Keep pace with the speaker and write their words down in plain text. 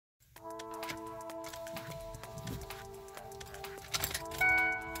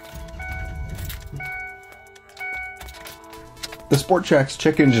The Sport Track's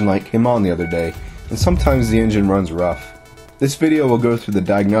check engine light came on the other day, and sometimes the engine runs rough. This video will go through the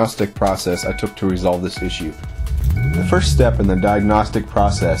diagnostic process I took to resolve this issue. The first step in the diagnostic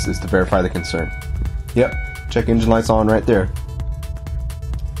process is to verify the concern. Yep, check engine light's on right there.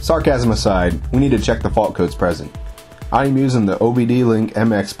 Sarcasm aside, we need to check the fault codes present. I am using the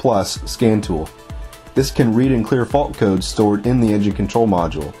OBDLinkMX Plus scan tool. This can read and clear fault codes stored in the engine control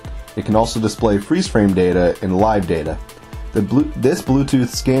module. It can also display freeze frame data and live data. This Bluetooth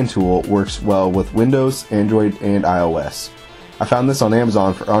scan tool works well with Windows, Android, and iOS. I found this on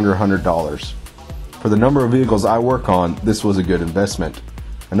Amazon for under $100. For the number of vehicles I work on, this was a good investment.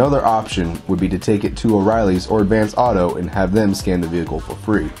 Another option would be to take it to O'Reilly's or Advanced Auto and have them scan the vehicle for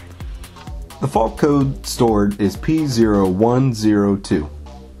free. The fault code stored is P0102.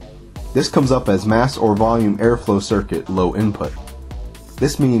 This comes up as mass or volume airflow circuit low input.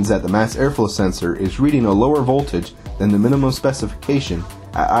 This means that the mass airflow sensor is reading a lower voltage than the minimum specification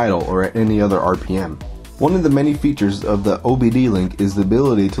at idle or at any other RPM. One of the many features of the OBDLink is the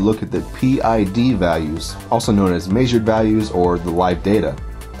ability to look at the PID values, also known as measured values or the live data.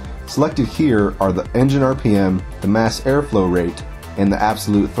 Selected here are the engine RPM, the mass airflow rate, and the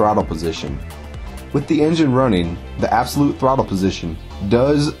absolute throttle position. With the engine running, the absolute throttle position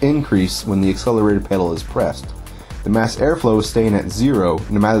does increase when the accelerator pedal is pressed. The mass airflow is staying at 0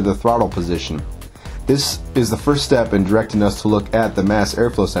 no matter the throttle position. This is the first step in directing us to look at the mass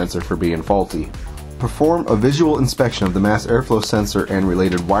airflow sensor for being faulty. Perform a visual inspection of the mass airflow sensor and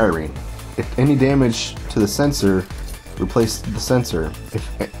related wiring. If any damage to the sensor, replace the sensor.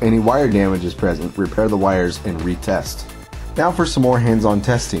 If any wire damage is present, repair the wires and retest. Now for some more hands-on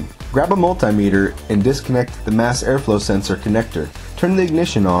testing. Grab a multimeter and disconnect the mass airflow sensor connector. Turn the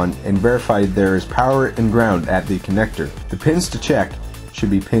ignition on and verify there is power and ground at the connector. The pins to check should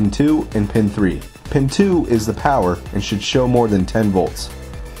be pin 2 and pin 3. Pin 2 is the power and should show more than 10 volts.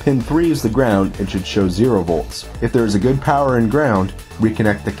 Pin 3 is the ground and should show 0 volts. If there is a good power and ground,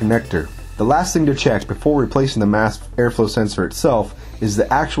 reconnect the connector. The last thing to check before replacing the mass airflow sensor itself is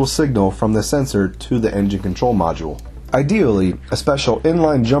the actual signal from the sensor to the engine control module. Ideally, a special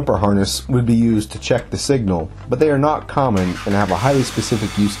inline jumper harness would be used to check the signal, but they are not common and have a highly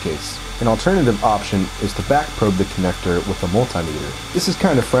specific use case. An alternative option is to back probe the connector with a multimeter. This is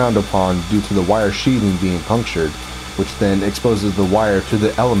kind of frowned upon due to the wire sheathing being punctured, which then exposes the wire to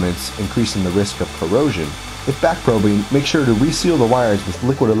the elements, increasing the risk of corrosion. If back probing, make sure to reseal the wires with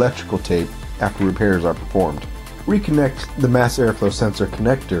liquid electrical tape after repairs are performed. Reconnect the mass airflow sensor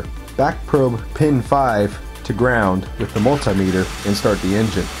connector. Back probe pin 5 to ground with the multimeter and start the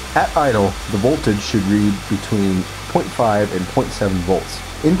engine. At idle, the voltage should read between 0.5 and 0.7 volts.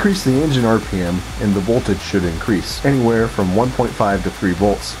 Increase the engine RPM and the voltage should increase, anywhere from 1.5 to 3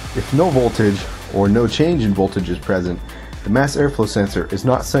 volts. If no voltage or no change in voltage is present, the mass airflow sensor is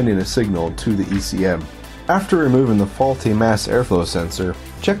not sending a signal to the ECM. After removing the faulty mass airflow sensor,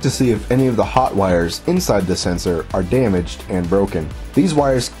 check to see if any of the hot wires inside the sensor are damaged and broken. These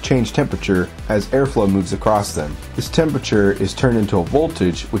wires change temperature as airflow moves across them. This temperature is turned into a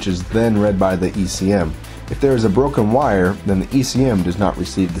voltage which is then read by the ECM. If there is a broken wire, then the ECM does not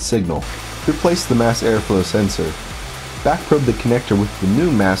receive the signal. Replace the mass airflow sensor. Back probe the connector with the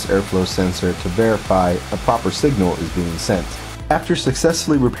new mass airflow sensor to verify a proper signal is being sent. After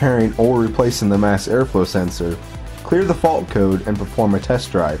successfully repairing or replacing the mass airflow sensor, clear the fault code and perform a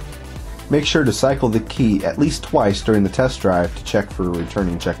test drive. Make sure to cycle the key at least twice during the test drive to check for a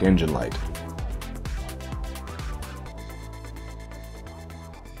returning check engine light.